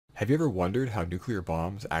Have you ever wondered how nuclear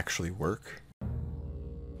bombs actually work?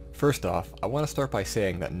 First off, I want to start by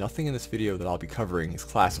saying that nothing in this video that I'll be covering is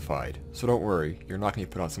classified, so don't worry, you're not going to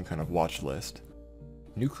be put on some kind of watch list.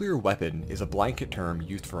 Nuclear weapon is a blanket term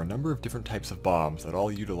used for a number of different types of bombs that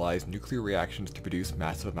all utilize nuclear reactions to produce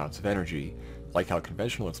massive amounts of energy, like how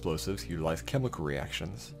conventional explosives utilize chemical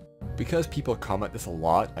reactions. Because people comment this a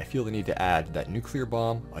lot, I feel the need to add that nuclear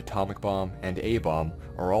bomb, atomic bomb, and A-bomb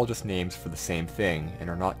are all just names for the same thing and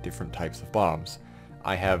are not different types of bombs.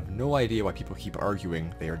 I have no idea why people keep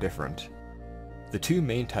arguing they are different. The two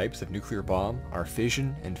main types of nuclear bomb are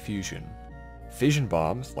fission and fusion. Fission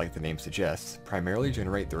bombs, like the name suggests, primarily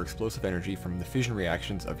generate their explosive energy from the fission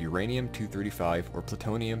reactions of uranium-235 or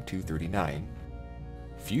plutonium-239.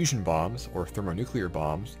 Fusion bombs, or thermonuclear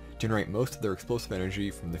bombs, generate most of their explosive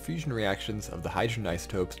energy from the fusion reactions of the hydrogen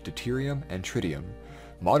isotopes deuterium and tritium.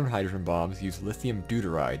 Modern hydrogen bombs use lithium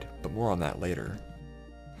deuteride, but more on that later.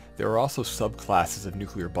 There are also subclasses of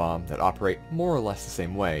nuclear bomb that operate more or less the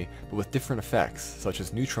same way, but with different effects, such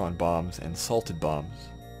as neutron bombs and salted bombs.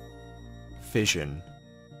 Fission.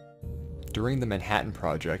 During the Manhattan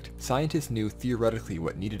Project, scientists knew theoretically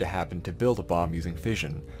what needed to happen to build a bomb using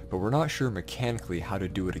fission, but were not sure mechanically how to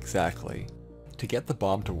do it exactly. To get the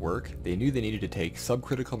bomb to work, they knew they needed to take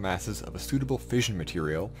subcritical masses of a suitable fission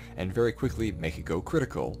material and very quickly make it go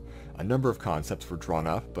critical. A number of concepts were drawn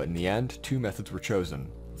up, but in the end, two methods were chosen: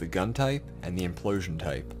 the gun type and the implosion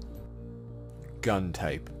type. Gun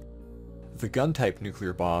type. The gun type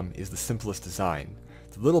nuclear bomb is the simplest design.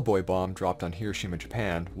 The little boy bomb dropped on Hiroshima,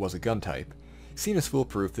 Japan was a gun type. Seen as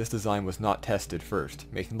foolproof, this design was not tested first,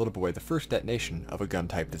 making Little Boy the first detonation of a gun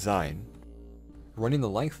type design. Running the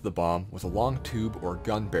length of the bomb was a long tube or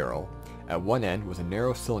gun barrel. At one end was a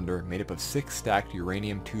narrow cylinder made up of 6 stacked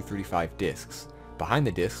uranium-235 discs. Behind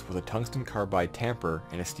the discs was a tungsten carbide tamper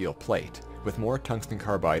and a steel plate, with more tungsten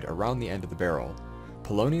carbide around the end of the barrel.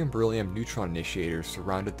 Polonium-beryllium neutron initiators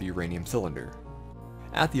surrounded the uranium cylinder.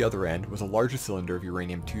 At the other end was a larger cylinder of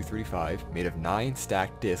uranium-235 made of 9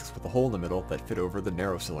 stacked discs with a hole in the middle that fit over the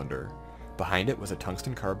narrow cylinder. Behind it was a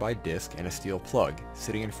tungsten carbide disc and a steel plug,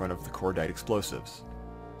 sitting in front of the cordite explosives.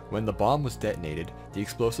 When the bomb was detonated, the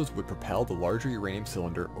explosives would propel the larger uranium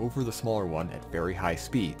cylinder over the smaller one at very high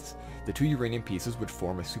speeds. The two uranium pieces would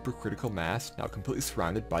form a supercritical mass, now completely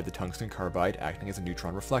surrounded by the tungsten carbide acting as a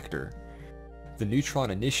neutron reflector. The neutron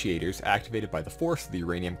initiators, activated by the force of the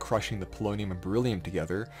uranium crushing the polonium and beryllium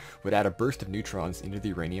together, would add a burst of neutrons into the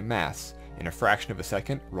uranium mass. In a fraction of a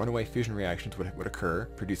second, runaway fission reactions would occur,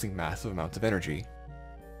 producing massive amounts of energy.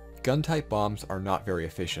 Gun-type bombs are not very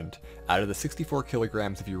efficient. Out of the 64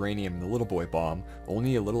 kilograms of uranium in the Little Boy bomb,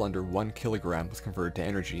 only a little under 1 kilogram was converted to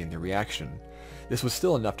energy in the reaction. This was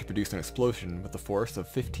still enough to produce an explosion with a force of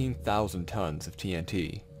 15,000 tons of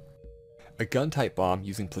TNT. A gun-type bomb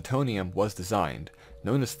using plutonium was designed.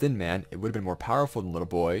 Known as Thin Man, it would have been more powerful than Little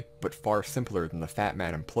Boy, but far simpler than the Fat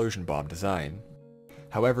Man implosion bomb design.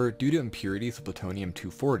 However, due to impurities of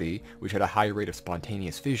plutonium-240, which had a high rate of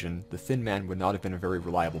spontaneous fission, the Thin Man would not have been a very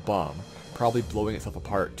reliable bomb, probably blowing itself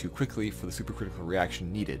apart too quickly for the supercritical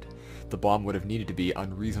reaction needed. The bomb would have needed to be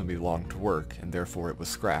unreasonably long to work, and therefore it was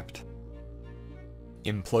scrapped.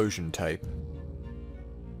 Implosion type.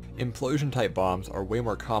 Implosion-type bombs are way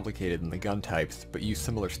more complicated than the gun types, but use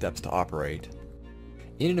similar steps to operate.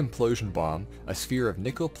 In an implosion bomb, a sphere of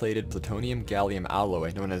nickel-plated plutonium-gallium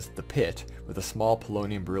alloy known as the pit, with a small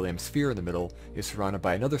polonium-beryllium sphere in the middle, is surrounded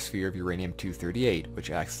by another sphere of uranium-238,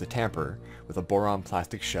 which acts as a tamper, with a boron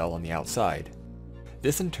plastic shell on the outside.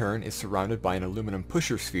 This in turn is surrounded by an aluminum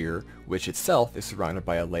pusher sphere, which itself is surrounded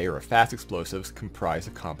by a layer of fast explosives comprised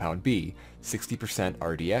of compound B, 60%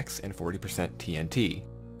 RDX and 40% TNT.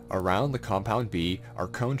 Around the compound B are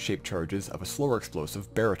cone-shaped charges of a slower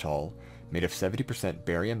explosive, baritol, made of 70%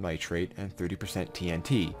 barium nitrate and 30%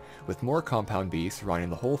 TNT, with more compound B surrounding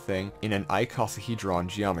the whole thing in an icosahedron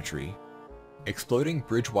geometry. Exploding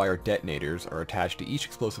bridge wire detonators are attached to each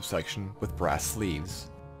explosive section with brass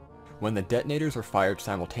sleeves. When the detonators are fired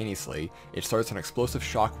simultaneously, it starts an explosive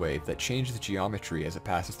shockwave that changes the geometry as it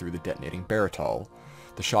passes through the detonating baritol.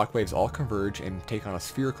 The shockwaves all converge and take on a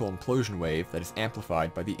spherical implosion wave that is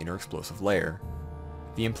amplified by the inner explosive layer.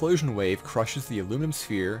 The implosion wave crushes the aluminum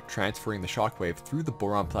sphere, transferring the shockwave through the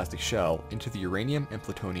boron plastic shell into the uranium and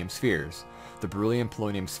plutonium spheres. The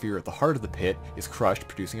beryllium-polonium sphere at the heart of the pit is crushed,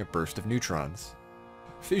 producing a burst of neutrons.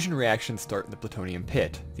 Fission reactions start in the plutonium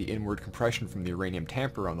pit, the inward compression from the uranium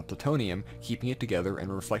tamper on the plutonium keeping it together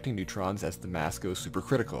and reflecting neutrons as the mass goes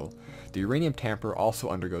supercritical. The uranium tamper also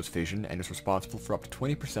undergoes fission and is responsible for up to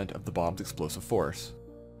 20% of the bomb's explosive force.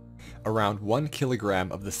 Around 1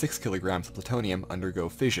 kilogram of the 6 kilograms of plutonium undergo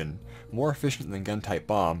fission, more efficient than gun-type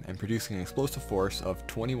bomb and producing an explosive force of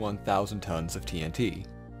 21,000 tons of TNT.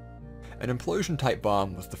 An implosion-type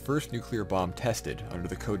bomb was the first nuclear bomb tested under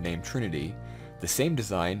the codename Trinity. The same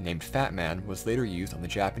design, named Fat Man, was later used on the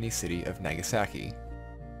Japanese city of Nagasaki.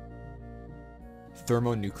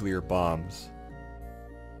 Thermonuclear bombs.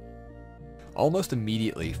 Almost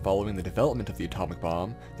immediately following the development of the atomic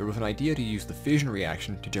bomb, there was an idea to use the fission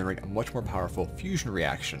reaction to generate a much more powerful fusion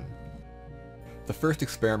reaction. The first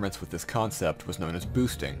experiments with this concept was known as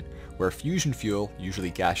boosting, where fusion fuel, usually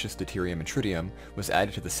gaseous deuterium and tritium, was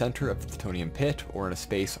added to the center of the plutonium pit or in a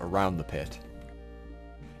space around the pit.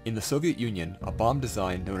 In the Soviet Union, a bomb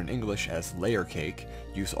design known in English as layer cake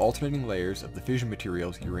used alternating layers of the fission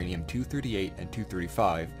materials uranium-238 and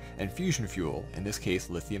 235 and fusion fuel, in this case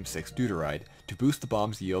lithium-6 deuteride, to boost the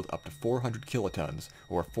bomb's yield up to 400 kilotons,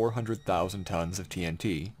 or 400,000 tons of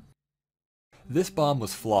TNT. This bomb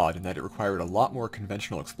was flawed in that it required a lot more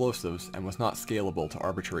conventional explosives and was not scalable to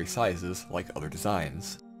arbitrary sizes like other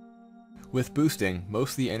designs. With boosting,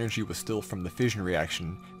 most of the energy was still from the fission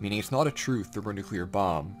reaction, meaning it's not a true thermonuclear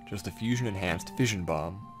bomb, just a fusion-enhanced fission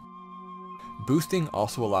bomb. Boosting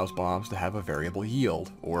also allows bombs to have a variable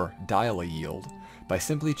yield, or dial a yield. By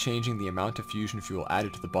simply changing the amount of fusion fuel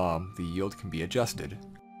added to the bomb, the yield can be adjusted.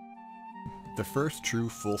 The first true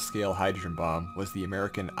full-scale hydrogen bomb was the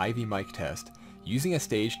American Ivy Mike test. Using a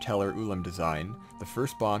staged Teller-Ulam design, the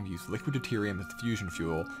first bomb used liquid deuterium as the fusion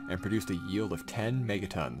fuel and produced a yield of 10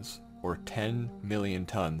 megatons, or 10 million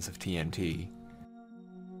tons of TNT.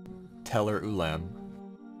 Teller-Ulam.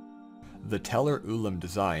 The Teller-Ulam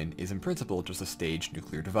design is in principle just a staged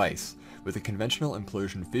nuclear device, with a conventional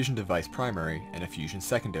implosion fission device primary and a fusion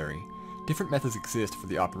secondary. Different methods exist for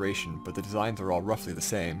the operation, but the designs are all roughly the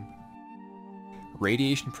same.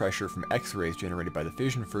 Radiation pressure from X-rays generated by the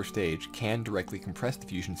fission first stage can directly compress the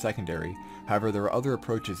fusion secondary, however there are other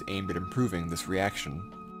approaches aimed at improving this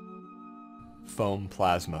reaction. Foam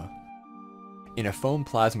plasma. In a foam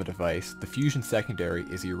plasma device, the fusion secondary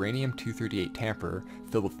is a uranium-238 tamper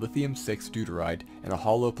filled with lithium-6 deuteride and a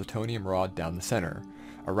hollow plutonium rod down the center.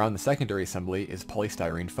 Around the secondary assembly is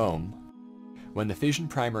polystyrene foam. When the fission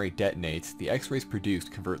primary detonates, the X-rays produced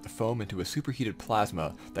convert the foam into a superheated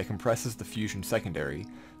plasma that compresses the fusion secondary.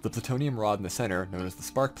 The plutonium rod in the center, known as the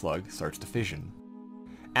spark plug, starts to fission.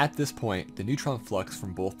 At this point, the neutron flux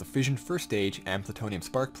from both the fission first stage and plutonium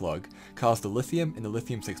spark plug cause the lithium in the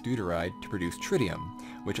lithium-6 deuteride to produce tritium,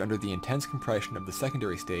 which under the intense compression of the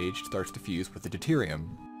secondary stage starts to fuse with the deuterium.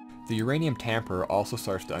 The uranium tamper also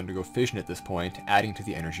starts to undergo fission at this point, adding to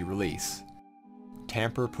the energy release.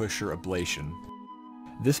 Tamper pusher ablation.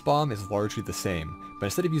 This bomb is largely the same, but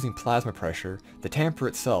instead of using plasma pressure, the tamper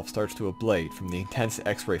itself starts to ablate from the intense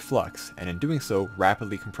X-ray flux, and in doing so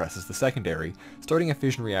rapidly compresses the secondary, starting a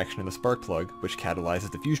fission reaction in the spark plug, which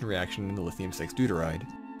catalyzes the fusion reaction in the lithium-6 deuteride.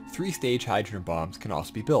 3-stage hydrogen bombs can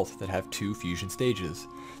also be built that have 2 fusion stages.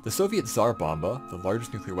 The Soviet Tsar Bomba, the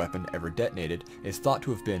largest nuclear weapon ever detonated, is thought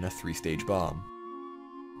to have been a 3-stage bomb.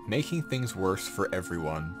 Making things worse for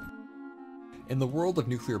everyone. In the world of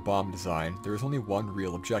nuclear bomb design, there is only one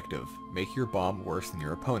real objective: make your bomb worse than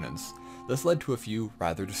your opponent's. This led to a few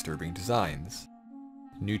rather disturbing designs.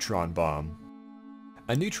 Neutron bomb.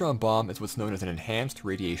 A neutron bomb is what's known as an enhanced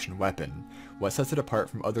radiation weapon. What sets it apart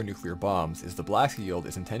from other nuclear bombs is the blast yield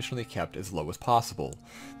is intentionally kept as low as possible.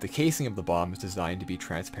 The casing of the bomb is designed to be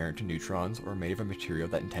transparent to neutrons or made of a material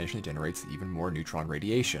that intentionally generates even more neutron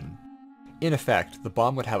radiation. In effect, the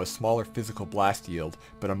bomb would have a smaller physical blast yield,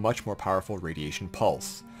 but a much more powerful radiation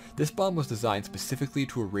pulse. This bomb was designed specifically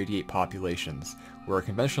to irradiate populations, where a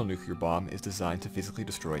conventional nuclear bomb is designed to physically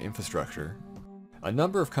destroy infrastructure. A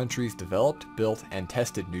number of countries developed, built, and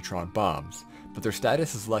tested neutron bombs, but their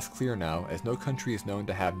status is less clear now as no country is known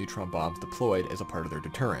to have neutron bombs deployed as a part of their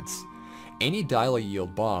deterrence. Any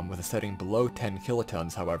dial-a-yield bomb with a setting below 10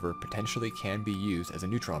 kilotons, however, potentially can be used as a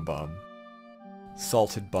neutron bomb.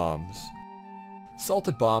 Salted bombs.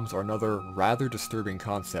 Salted bombs are another rather disturbing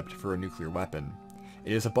concept for a nuclear weapon.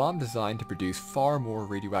 It is a bomb designed to produce far more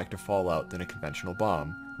radioactive fallout than a conventional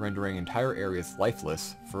bomb, rendering entire areas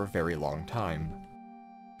lifeless for a very long time.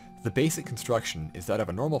 The basic construction is that of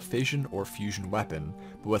a normal fission or fusion weapon,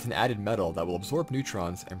 but with an added metal that will absorb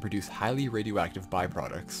neutrons and produce highly radioactive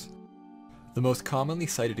byproducts. The most commonly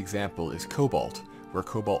cited example is cobalt, where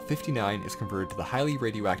cobalt-59 is converted to the highly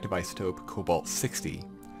radioactive isotope cobalt-60.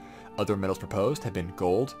 Other metals proposed have been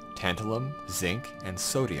gold, tantalum, zinc, and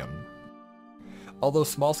sodium. Although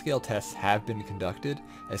small-scale tests have been conducted,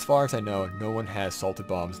 as far as I know, no one has salted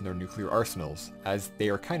bombs in their nuclear arsenals, as they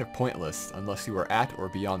are kind of pointless unless you are at or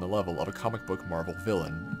beyond the level of a comic book Marvel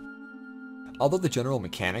villain. Although the general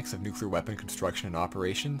mechanics of nuclear weapon construction and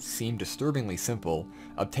operation seem disturbingly simple,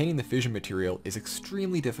 obtaining the fission material is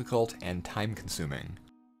extremely difficult and time-consuming.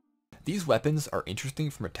 These weapons are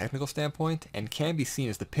interesting from a technical standpoint and can be seen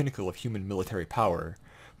as the pinnacle of human military power,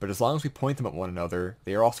 but as long as we point them at one another,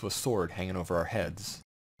 they are also a sword hanging over our heads.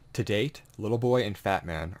 To date, Little Boy and Fat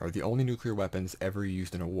Man are the only nuclear weapons ever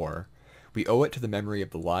used in a war. We owe it to the memory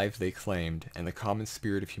of the lives they claimed and the common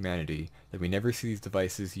spirit of humanity that we never see these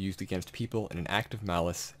devices used against people in an act of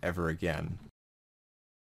malice ever again.